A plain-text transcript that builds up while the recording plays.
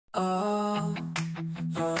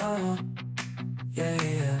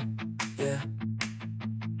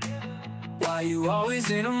Why you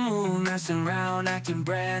always in a mood, messing around, acting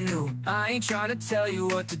brand new? I ain't trying to tell you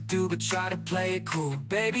what to do, but try to play it cool.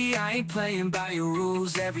 Baby, I ain't playing by your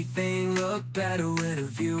rules, everything look better with a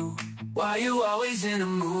view. Why you always in a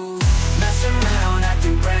mood, messing around,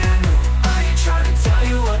 acting brand new? I ain't trying to tell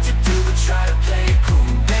you what to do, but try to play it cool.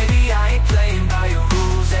 Baby, I ain't playing by your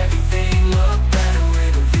rules, everything look better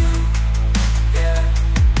with a view. Yeah,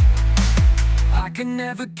 I can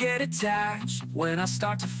never get attached. When I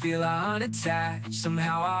start to feel unattached,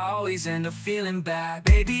 somehow I always end up feeling bad.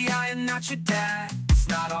 Baby, I am not your dad. It's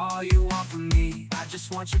not all you want from me, I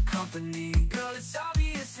just want your company. Girl, it's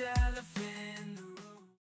obvious, elephant in the